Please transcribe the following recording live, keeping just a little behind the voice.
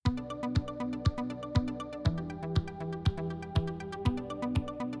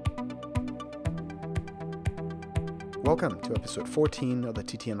Welcome to episode 14 of the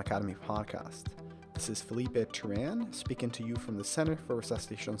TTM Academy podcast. This is Felipe Turan speaking to you from the Center for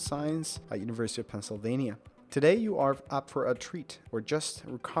Resuscitation Science at University of Pennsylvania. Today you are up for a treat. We're just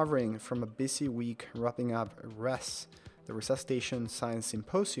recovering from a busy week wrapping up RESS, the Resuscitation Science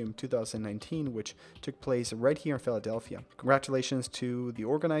Symposium 2019, which took place right here in Philadelphia. Congratulations to the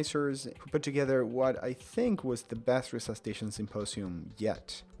organizers who put together what I think was the best resuscitation symposium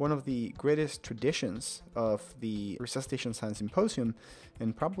yet. One of the greatest traditions of the Resuscitation Science Symposium,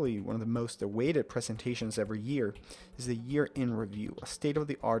 and probably one of the most awaited presentations every year, is the Year in Review, a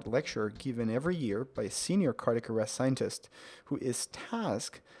state-of-the-art lecture given every year by a senior cardiac arrest scientist who is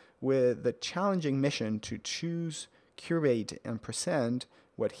tasked with the challenging mission to choose, curate, and present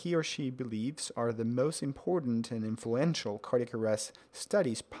what he or she believes are the most important and influential cardiac arrest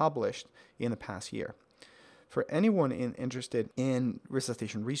studies published in the past year. For anyone interested in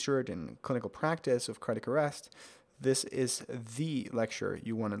resuscitation research and clinical practice of cardiac arrest, this is the lecture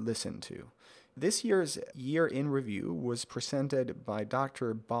you want to listen to. This year's Year in Review was presented by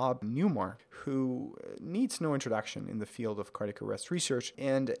Dr. Bob Newmar, who needs no introduction in the field of cardiac arrest research,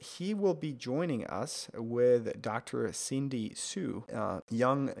 and he will be joining us with Dr. Cindy Su, a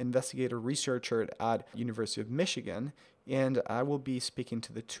young investigator researcher at University of Michigan, and I will be speaking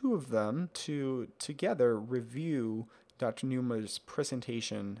to the two of them to together review Dr. Newmar's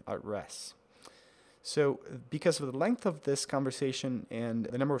presentation at RESS. So because of the length of this conversation and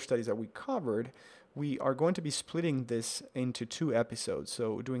the number of studies that we covered, we are going to be splitting this into two episodes.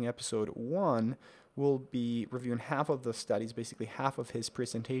 So doing episode 1, we'll be reviewing half of the studies, basically half of his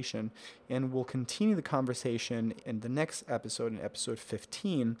presentation, and we'll continue the conversation in the next episode, in episode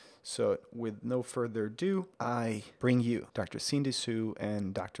 15. So with no further ado, I bring you Dr. Cindy Su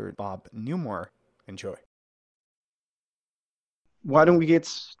and Dr. Bob Newmar. Enjoy. Why don't we get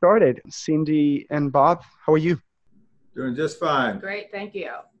started? Cindy and Bob, how are you? Doing just fine. Great, thank you.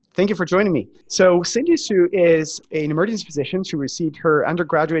 Thank you for joining me. So Cindy Su is an emergency physician. She received her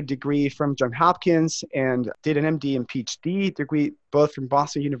undergraduate degree from Johns Hopkins and did an MD and PhD degree both from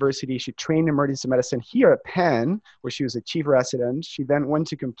Boston University. She trained in emergency medicine here at Penn, where she was a chief resident. She then went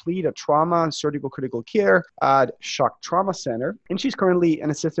to complete a trauma and surgical critical care at Shock Trauma Center. And she's currently an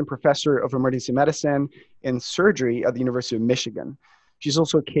assistant professor of emergency medicine and surgery at the University of Michigan. She's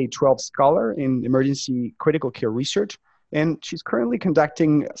also a K-12 scholar in emergency critical care research. And she's currently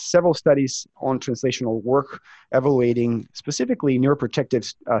conducting several studies on translational work, evaluating specifically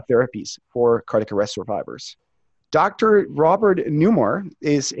neuroprotective therapies for cardiac arrest survivors. Dr. Robert Newmar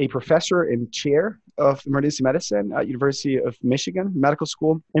is a professor and chair of emergency medicine at University of Michigan Medical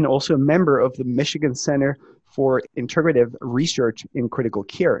School, and also a member of the Michigan Center for Integrative Research in Critical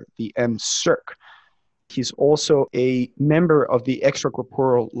Care, the MCIRC. He's also a member of the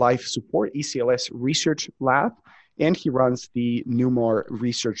Extracorporeal Life Support, ECLS Research Lab, and he runs the Newmar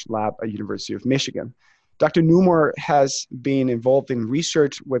Research Lab at University of Michigan. Dr. Newmar has been involved in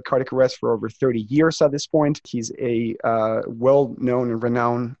research with cardiac arrest for over 30 years at this point. He's a well-known and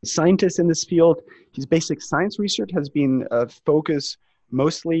renowned scientist in this field. His basic science research has been focused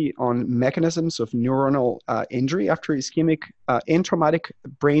mostly on mechanisms of neuronal injury after ischemic and traumatic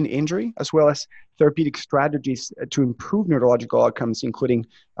brain injury, as well as therapeutic strategies to improve neurological outcomes, including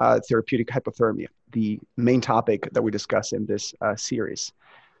therapeutic hypothermia, the main topic that we discuss in this series.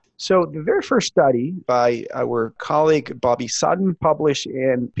 So the very first study by our colleague Bobby Sutton, published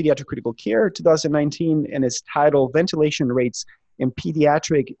in Pediatric Critical Care 2019, and is titled Ventilation Rates in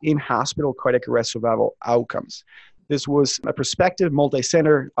Pediatric In-Hospital Cardiac Arrest Survival Outcomes. This was a prospective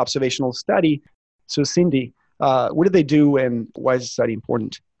multi-center observational study. So Cindy, what did they do and why is the study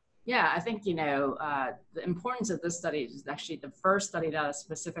important? Yeah, I think, the importance of this study is actually the first study that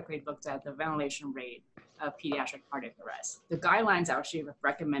specifically looked at the ventilation rate of pediatric cardiac arrest. The guidelines actually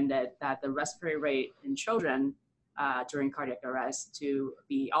recommended that the respiratory rate in children during cardiac arrest to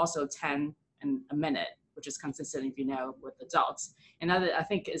be also 10 in a minute, which is consistent, with adults. And that, I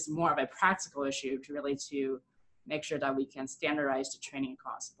think, is more of a practical issue to make sure that we can standardize the training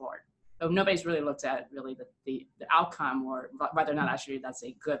across the board. But nobody's really looked at the outcome or whether or not actually that's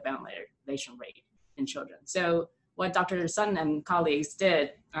a good ventilation rate in children. So what Dr. Sutton and colleagues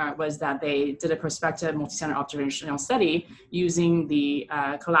did was that they did a prospective multi-center observational study using the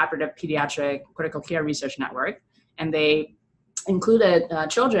Collaborative Pediatric Critical Care Research Network. And they included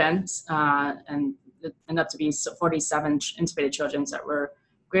children, and it ended up to be 47 intubated children that were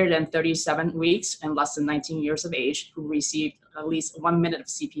greater than 37 weeks and less than 19 years of age who received at least 1 minute of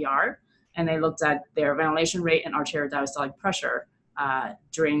CPR. And they looked at their ventilation rate and arterial diastolic pressure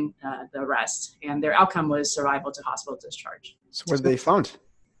during the arrest. And their outcome was survival to hospital discharge. So what did they found?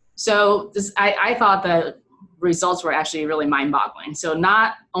 So I thought that results were actually really mind-boggling. So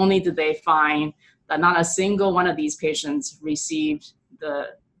not only did they find that not a single one of these patients received the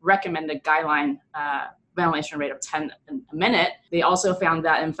recommended guideline ventilation rate of 10 a minute, they also found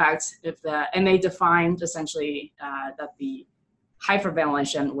that, in fact, and they defined essentially that the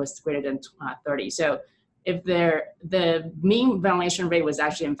hyperventilation was greater than 30. So if the mean ventilation rate was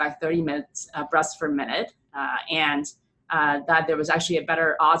actually, in fact, 30 minutes breaths per minute, and that there was actually a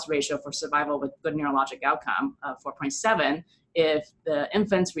better odds ratio for survival with good neurologic outcome of 4.7 if the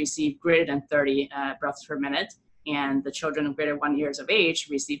infants received greater than 30 breaths per minute, and the children greater than 1 year of age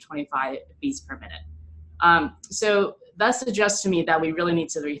received 25 beats per minute. So that suggests to me that we really need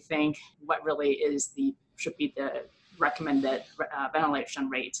to rethink what really should be the recommended ventilation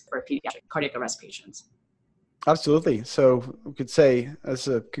rate for pediatric cardiac arrest patients. Absolutely. So we could say, as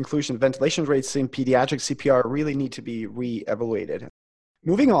a conclusion, ventilation rates in pediatric CPR really need to be re-evaluated.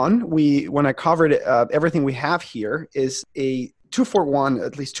 Moving on, when I covered everything we have here, is a 241,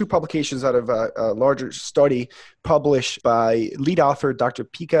 at least two publications out of a larger study published by lead author Dr.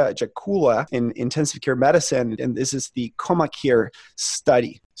 Pekka Jaakkola in Intensive Care Medicine, and this is the ComaCare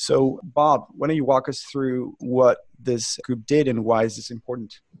study. So, Bob, why don't you walk us through what this group did and why is this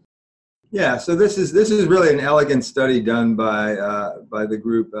important? Yeah, so this is really an elegant study done by the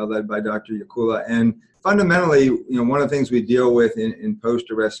group led by Dr. Jaakkola, and fundamentally, one of the things we deal with in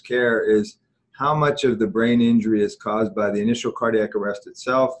post-arrest care is how much of the brain injury is caused by the initial cardiac arrest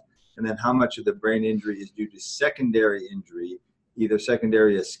itself, and then how much of the brain injury is due to secondary injury, either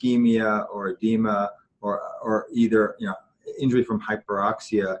secondary ischemia or edema, or either injury from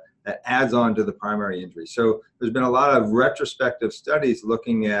hyperoxia that adds on to the primary injury. So there's been a lot of retrospective studies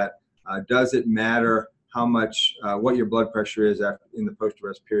looking at does it matter how much, what your blood pressure is in the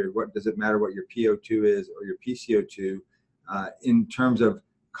post-arrest period? What does it matter what your PO2 is or your PCO2 in terms of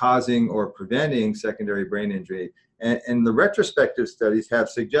causing or preventing secondary brain injury? And the retrospective studies have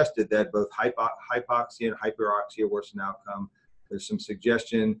suggested that both hypoxia and hyperoxia worsen outcome. There's some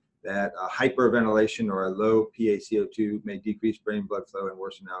suggestion that hyperventilation or a low PaCO2 may decrease brain blood flow and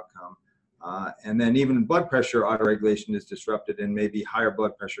worsen outcome. And then even blood pressure autoregulation is disrupted, and maybe higher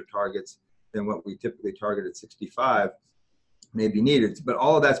blood pressure targets than what we typically target at 65 may be needed. But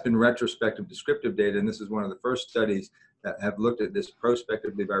all of that's been retrospective descriptive data, and this is one of the first studies that have looked at this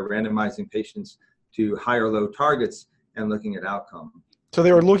prospectively by randomizing patients to high or low targets and looking at outcome. So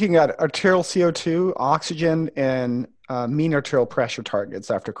they were looking at arterial CO2, oxygen, and mean arterial pressure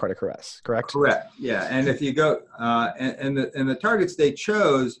targets after cardiac arrest, correct? Correct, yeah. And if you go, and the targets they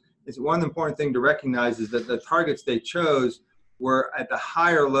chose, is one important thing to recognize is that the targets they chose were at the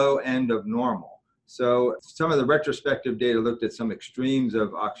high or low end of normal. So some of the retrospective data looked at some extremes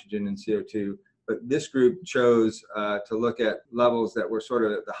of oxygen and CO2, but this group chose to look at levels that were sort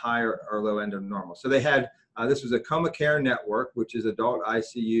of at the higher or low end of normal. So they had, this was a ComaCare network, which is adult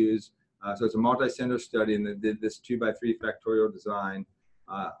ICUs. So it's a multi-center study, and they did this 2x3 factorial design.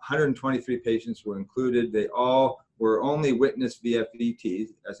 123 patients were included. They all were only witnessed VFVT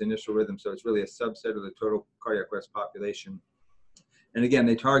as initial rhythm, so it's really a subset of the total cardiac arrest population. And again,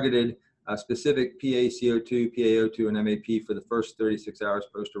 they targeted specific PaCO2, PaO2, and MAP for the first 36 hours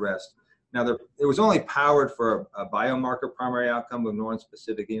post-arrest. Now, it was only powered for a biomarker primary outcome of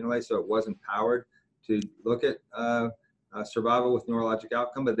neuron-specific enolase, so it wasn't powered to look at survival with neurologic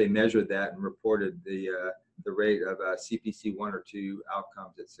outcome, but they measured that and reported the rate of CPC 1 or 2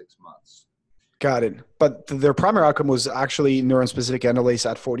 outcomes at 6 months. Got it. But their primary outcome was actually neuron-specific enolase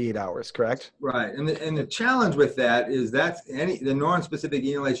at 48 hours, correct? Right. And the challenge with that is that the neuron-specific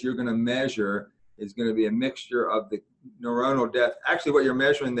enolase you're going to measure is going to be a mixture of the neuronal death. Actually, what you're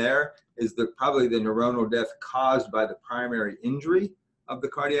measuring there is probably the neuronal death caused by the primary injury of the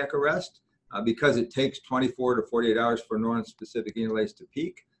cardiac arrest, because it takes 24 to 48 hours for neuron-specific enolase to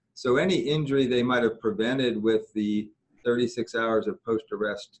peak. So any injury they might have prevented with the 36 hours of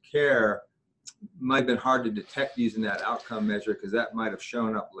post-arrest care might have been hard to detect using that outcome measure, because that might have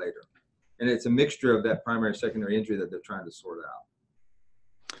shown up later. And it's a mixture of that primary secondary injury that they're trying to sort out.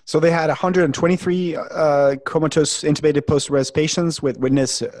 So they had 123 comatose intubated post-arrest patients with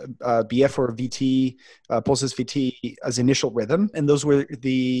witness BF or VT, pulses VT as initial rhythm. And those were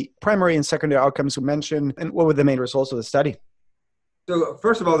the primary and secondary outcomes you mentioned. And what were the main results of the study? So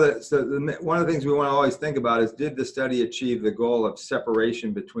first of all, one of the things we want to always think about is, did the study achieve the goal of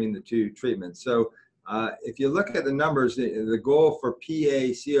separation between the two treatments? So if you look at the numbers, the goal for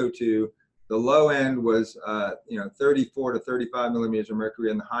PaCO2, the low end was 34 to 35 millimeters of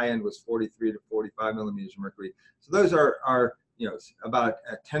mercury, and the high end was 43 to 45 millimeters of mercury. So those are about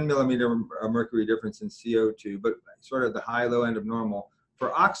a 10 millimeter of mercury difference in CO2, but sort of the high low end of normal.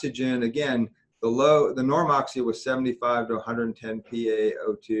 For oxygen, again, the normoxia was 75 to 110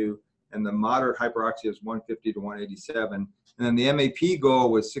 PaO2, and the moderate hyperoxia is 150 to 187. And then the MAP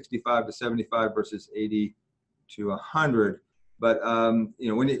goal was 65 to 75 versus 80 to 100. But when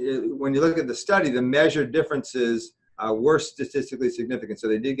you look at the study, the measured differences were statistically significant. So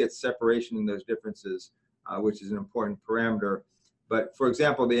they did get separation in those differences, which is an important parameter. But for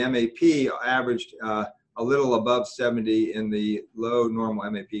example, the MAP averaged a little above 70 in the low normal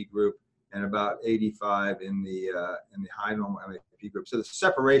MAP group and about 85 in the high normal MAP group. So the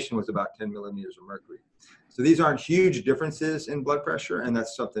separation was about 10 millimeters of mercury. So these aren't huge differences in blood pressure, and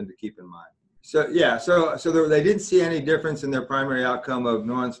that's something to keep in mind. So yeah, so they didn't see any difference in their primary outcome of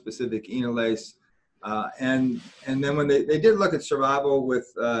non-specific enolase. And then when they did look at survival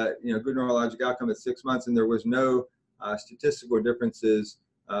with good neurologic outcome at 6 months, and there was no statistical differences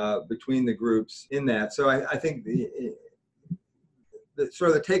between the groups in that. So I think the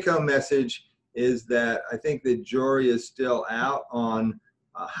sort of the take-home message is that I think the jury is still out on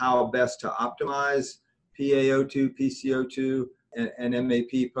how best to optimize PaO2, PCO2, and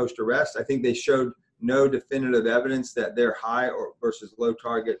MAP post-arrest. I think they showed no definitive evidence that their high or versus low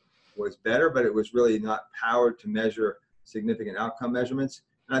target was better, but it was really not powered to measure significant outcome measurements.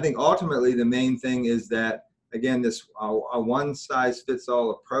 And I think ultimately the main thing is that, again, this a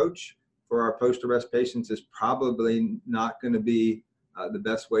one-size-fits-all approach for our post-arrest patients is probably not going to be the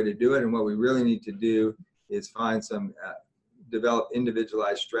best way to do it. And what we really need to do is find some, develop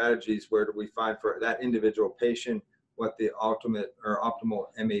individualized strategies where do we find for that individual patient what the ultimate or optimal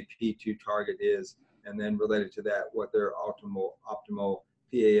MAP2 target is, and then related to that, what their optimal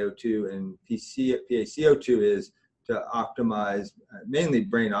PaO2 and PaCO2 is to optimize mainly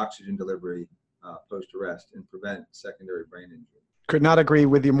brain oxygen delivery post-arrest and prevent secondary brain injury. Could not agree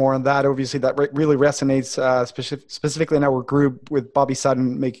with you more on that. Obviously, that really resonates specifically in our group with Bobby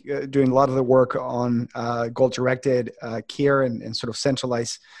Sutton doing a lot of the work on goal-directed care and sort of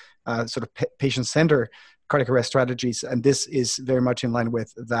centralized sort of patient-centered cardiac arrest strategies. And this is very much in line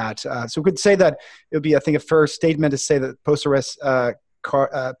with that. So we could say that it would be, I think, a fair statement to say that post-arrest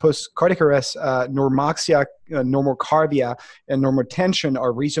post-cardiac arrest, normoxia, normocarbia, and normotension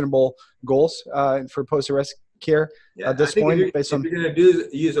are reasonable goals for post-arrest care at this point. If you're going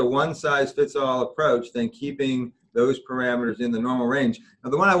to use a one-size-fits-all approach, then keeping those parameters in the normal range. Now,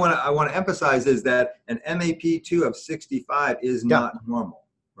 the one I want to emphasize is that an MAP2 of 65 is not normal,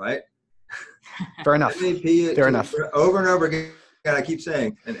 right? Fair enough. Fair enough. Over and over again, I keep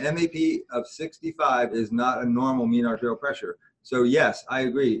saying an MAP of 65 is not a normal mean arterial pressure. So yes, I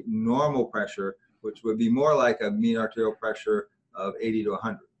agree. Normal pressure, which would be more like a mean arterial pressure of 80 to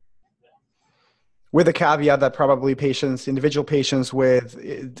 100. With a caveat that probably individual patients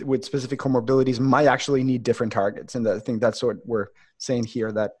with specific comorbidities might actually need different targets. And I think that's what we're saying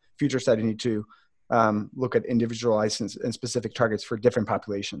here, that future studies need to look at individualized and specific targets for different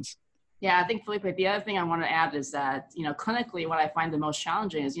populations. Yeah, I think, Felipe, the other thing I want to add is that, clinically, what I find the most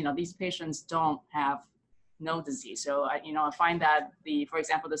challenging is, these patients don't have no disease. So, I find that for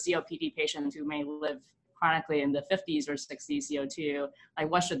example, the COPD patients who may live chronically in the 50s or 60s CO2, like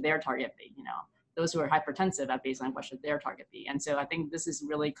what should their target be? Those who are hypertensive at baseline, what should their target be? And so I think this is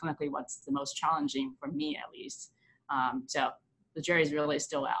really clinically what's the most challenging for me, at least. So the jury's really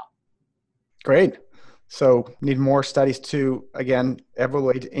still out. Great. So need more studies to, again,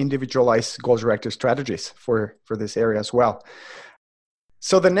 evaluate individualized goal-directed strategies for this area as well.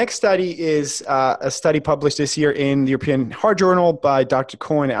 So the next study is a study published this year in the European Heart Journal by Dr.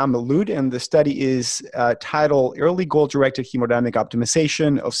 Cohen and Mahmoud, and the study is titled Early Goal-Directed Hemodynamic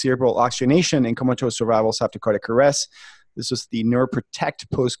Optimization of Cerebral Oxygenation in Comatose Survivals After Cardiac Arrest. This was the NeuroProtect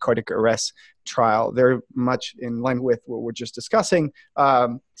post-cardiac arrest trial, very much in line with what we're just discussing.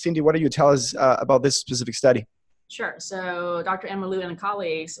 Cindy, what do you tell us about this specific study? Sure. So Dr. Amalou and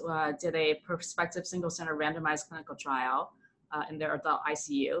colleagues did a prospective single-center randomized clinical trial in their adult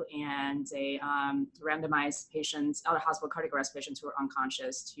ICU, and they randomized patients, out-of-hospital cardiac arrest patients who were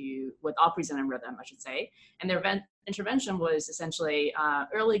unconscious with all presenting rhythm, I should say. And their intervention was essentially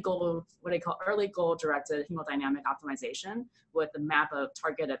early goal-directed hemodynamic optimization with a map of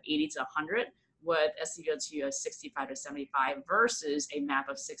target of 80 to 100 with SpVO2 of 65 to 75 versus a map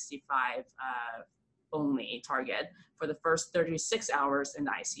of 65 only target for the first 36 hours in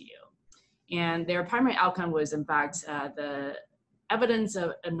the ICU. And their primary outcome was, in fact, the evidence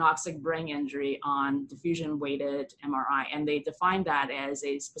of anoxic brain injury on diffusion-weighted MRI. And they defined that as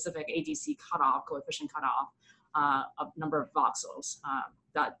a specific ADC cutoff, coefficient cutoff, of number of voxels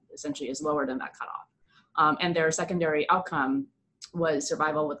that essentially is lower than that cutoff. And their secondary outcome was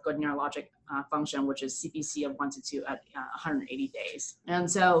survival with good neurologic function, which is CPC of 1 to 2 at 180 days. And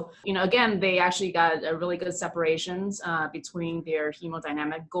so, again, they actually got a really good separations between their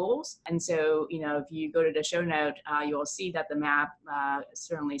hemodynamic goals. And so, if you go to the show note, you will see that the map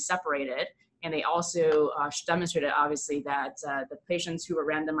certainly separated. And they also demonstrated, obviously, that the patients who were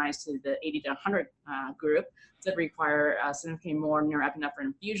randomized to the 80 to 100 group did require significantly more norepinephrine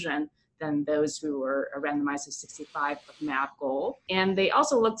infusion than those who were randomized to 65 MAP goal. And they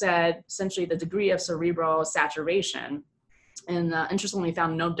also looked at essentially the degree of cerebral saturation, and interestingly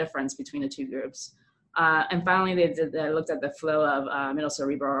found no difference between the two groups. And finally, they looked at the flow of middle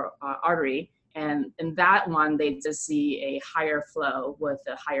cerebral artery. And in that one, they did see a higher flow with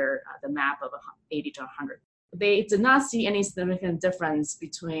the MAP of 80 to 100. They did not see any significant difference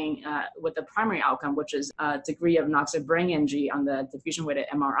between with the primary outcome, which is degree of noxious brain injury on the diffusion-weighted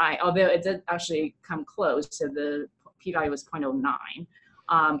MRI, although it did actually come close to the p-value was 0.09.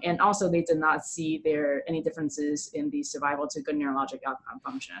 And also, they did not see any differences in the survival to good neurologic outcome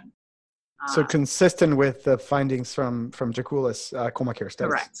function. So consistent with the findings from Jakula's coma-care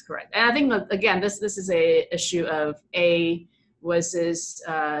studies. Correct. And I think that, again, this is a issue of was this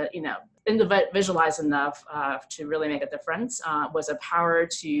individualized enough to really make a difference? Was it power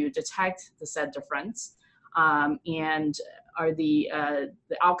to detect the said difference? And are the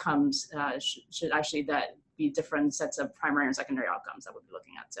outcomes should actually that be different sets of primary and secondary outcomes that we'll be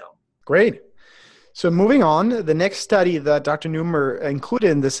looking at? So great. So moving on, the next study that Dr. Neumer included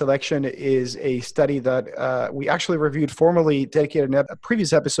in this selection is a study that we actually reviewed formally, dedicated a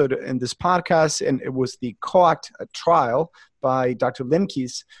previous episode in this podcast, and it was the COACT trial by Dr.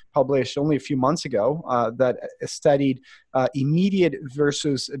 Limkes, published only a few months ago, that studied immediate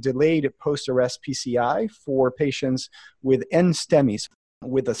versus delayed post-arrest PCI for patients with NSTEMIs.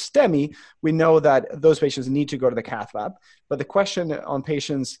 With a STEMI, we know that those patients need to go to the cath lab, but the question on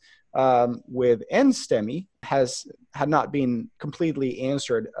patients with NSTEMI had not been completely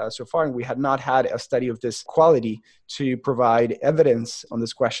answered so far, and we had not had a study of this quality to provide evidence on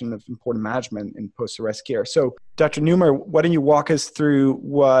this question of important management in post-arrest care. So, Dr. Neumer, why don't you walk us through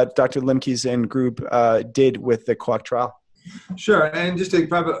what Dr. Limkes and group did with the COACT trial? Sure, and just to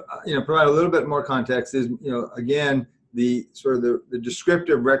provide a little bit more context is, again, the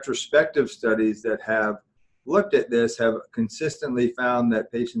descriptive retrospective studies that have looked at this have consistently found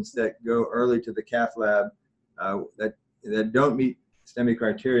that patients that go early to the cath lab that don't meet STEMI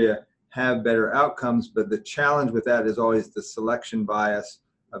criteria have better outcomes, but the challenge with that is always the selection bias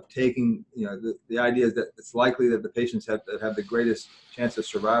of taking, the idea is that it's likely that the patients that have the greatest chance of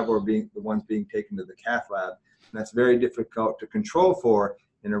survival are being the ones being taken to the cath lab, and that's very difficult to control for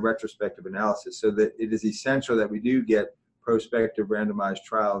in a retrospective analysis, so that it is essential that we do get prospective randomized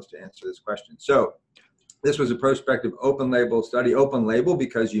trials to answer this question. So this was a prospective open label study, open label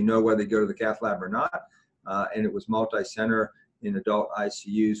because you know whether they go to the cath lab or not, and it was multi-center in adult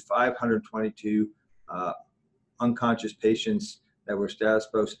ICUs, 522 unconscious patients that were status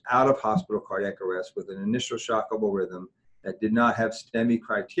post out of hospital cardiac arrest with an initial shockable rhythm that did not have STEMI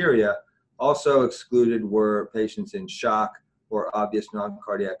criteria. Also excluded were patients in shock or obvious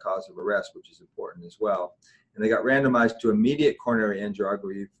non-cardiac cause of arrest, which is important as well. And they got randomized to immediate coronary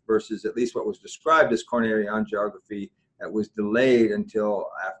angiography versus at least what was described as coronary angiography that was delayed until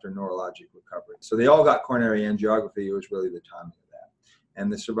after neurologic recovery. So they all got coronary angiography. It was really the timing of that.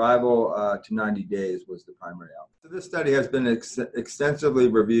 And the survival to 90 days was the primary outcome. So this study has been extensively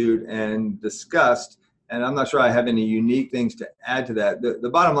reviewed and discussed, and I'm not sure I have any unique things to add to that. The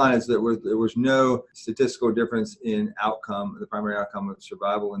bottom line is that there was no statistical difference in outcome, the primary outcome of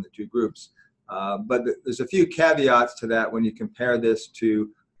survival in the two groups. But there's a few caveats to that when you compare this to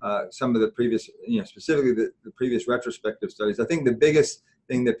some of the previous, specifically the previous retrospective studies. I think the biggest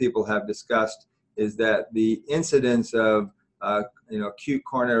thing that people have discussed is that the incidence of, acute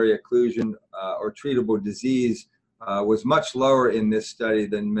coronary occlusion or treatable disease was much lower in this study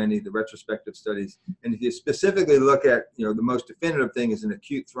than many of the retrospective studies. And if you specifically look at, the most definitive thing is an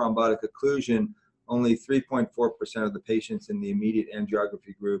acute thrombotic occlusion. Only 3.4% of the patients in the immediate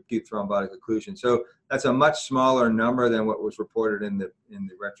angiography group acute thrombotic occlusion. So that's a much smaller number than what was reported in the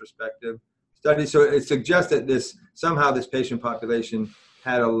retrospective study. So it suggests that this patient population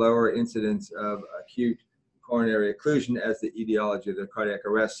had a lower incidence of acute coronary occlusion as the etiology of the cardiac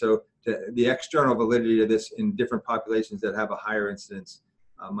arrest. So the external validity of this in different populations that have a higher incidence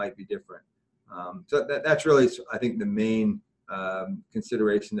might be different. So that's really, I think, the main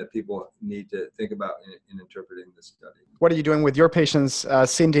consideration that people need to think about in interpreting this study. What are you doing with your patients,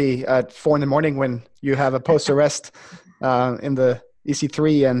 Cindy, at 4 a.m. when you have a post-arrest in the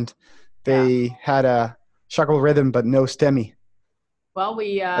EC3 and they had a shockable rhythm but no STEMI? Well, Are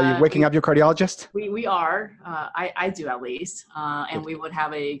you waking up your cardiologist? We are. I do at least, and Good. we would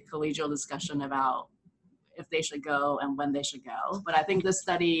have a collegial discussion about if they should go and when they should go. But I think this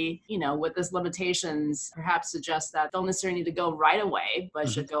study, with its limitations, perhaps suggests that don't necessarily need to go right away, but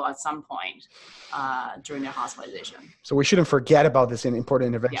should go at some point during their hospitalization. So we shouldn't forget about this important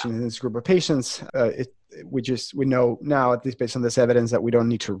intervention in this group of patients. We know now, at least based on this evidence, that we don't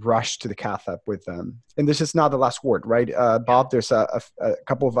need to rush to the cath lab with them. And this is not the last word, right? Bob, there's a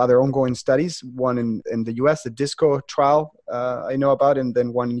couple of other ongoing studies, one in the US, the DISCO trial I know about, and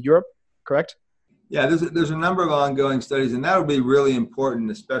then one in Europe, correct? Yeah, there's a number of ongoing studies, and that would be really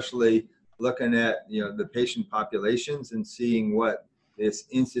important, especially looking at the patient populations and seeing what this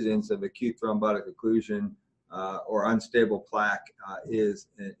incidence of acute thrombotic occlusion or unstable plaque is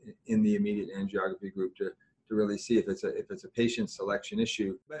in the immediate angiography group to really see if it's a patient selection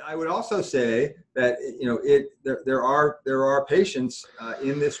issue. But I would also say that there are patients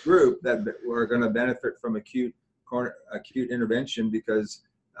in this group that are going to benefit from acute intervention because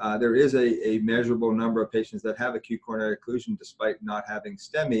there is a measurable number of patients that have acute coronary occlusion despite not having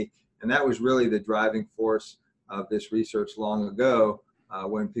STEMI, and that was really the driving force of this research long ago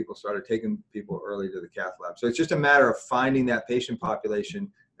when people started taking people early to the cath lab. So it's just a matter of finding that patient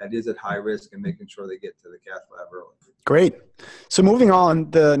population that is at high risk and making sure they get to the cath lab early. Great. So moving on,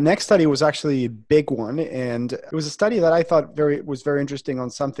 the next study was actually a big one, and it was a study that I thought was very interesting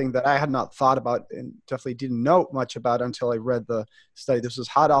on something that I had not thought about and definitely didn't know much about until I read the study. This was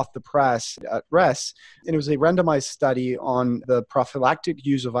hot off the press at RES, and it was a randomized study on the prophylactic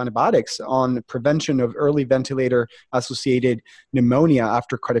use of antibiotics on prevention of early ventilator-associated pneumonia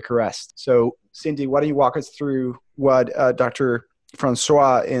after cardiac arrest. So Cindy, why don't you walk us through what Dr.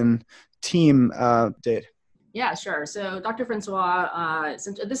 Francois and team did? Yeah, sure. So Dr. Francois,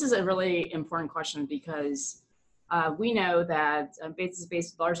 this is a really important question because we know that this is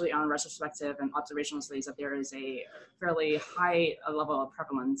based largely on retrospective and observational studies that there is a fairly high level of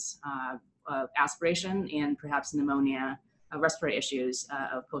prevalence of aspiration and perhaps pneumonia, respiratory issues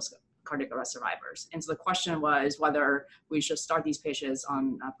of post-cardiac arrest survivors. And so the question was whether we should start these patients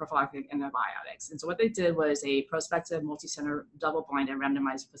on prophylactic antibiotics. And so what they did was a prospective, multi-center, double-blind and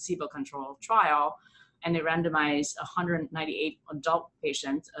randomized placebo-controlled trial. And they randomized 198 adult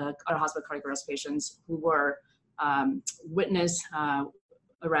patients, out-of-hospital cardiac arrest patients who were witness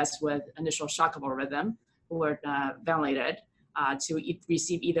arrest with initial shockable rhythm, who were ventilated to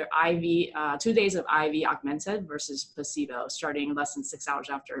receive either IV, 2 days of IV augmented versus placebo, starting less than 6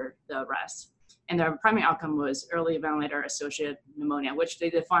 hours after the arrest. And their primary outcome was early ventilator-associated pneumonia, which they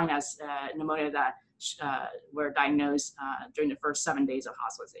define as pneumonia that were diagnosed during the first 7 days of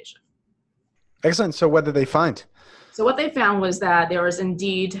hospitalization. Excellent. So what did they find? So what they found was that there was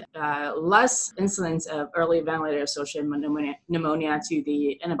indeed less incidence of early ventilator-associated pneumonia to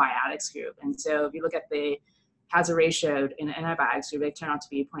the antibiotics group. And so if you look at the hazard ratio in the antibiotics group, they turn out to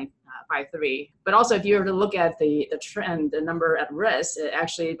be 0.53. But also if you were to look at the trend, the number at risk, it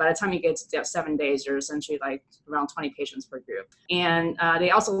actually, by the time you get to 7 days, you're essentially like around 20 patients per group. And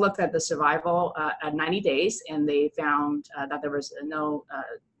they also looked at the survival at 90 days, and they found that there was no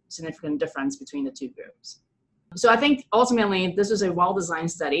significant difference between the two groups. So I think ultimately this was a well-designed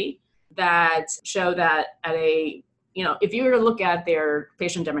study that showed that if you were to look at their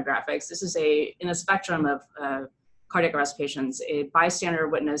patient demographics, this is in a spectrum of cardiac arrest patients, a bystander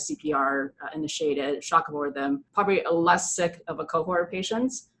witness CPR initiated shockable rhythm, probably a less sick of a cohort of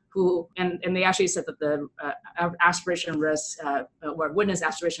patients who, and they actually said that the aspiration risk, or witness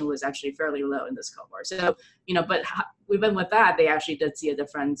aspiration was actually fairly low in this cohort. So, but even with that, they actually did see a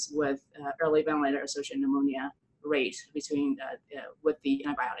difference with early ventilator-associated pneumonia rate between with the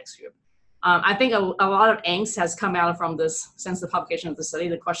antibiotics group. I think a lot of angst has come out from this since the publication of the study.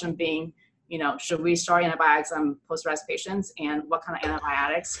 The question being, should we start antibiotics on post-arrest patients, and what kind of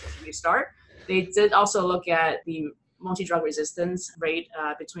antibiotics should we start? They did also look at the multi-drug resistance rate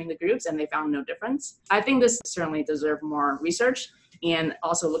between the groups, and they found no difference. I think this certainly deserves more research, and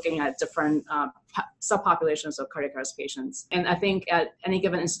also looking at different subpopulations of cardiac arrest patients. And I think at any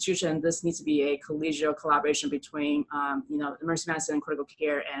given institution, this needs to be a collegial collaboration between, emergency medicine, critical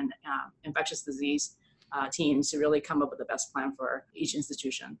care, and infectious disease teams to really come up with the best plan for each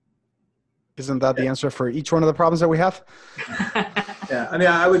institution. Isn't that the answer for each one of the problems that we have? Yeah, I mean,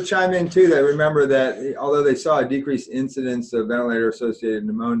 I would chime in too that remember that although they saw a decreased incidence of ventilator-associated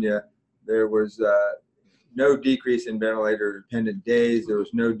pneumonia, there was no decrease in ventilator-dependent days. There was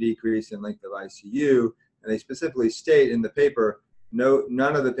no decrease in length of ICU, and they specifically state in the paper,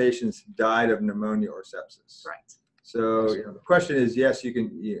 none of the patients died of pneumonia or sepsis. Right. So the question is, yes, you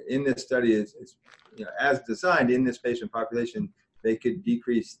can. In this study, it's as designed in this patient population, they could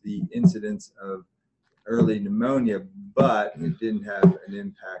decrease the incidence of early pneumonia, but it didn't have an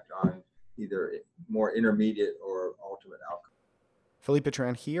impact on either more intermediate or ultimate outcome. Philippe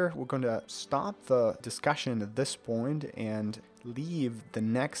Turan here. We're going to stop the discussion at this point and leave the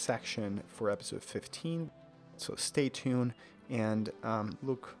next section for episode 15. So stay tuned and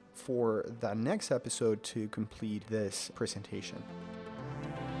look for the next episode to complete this presentation.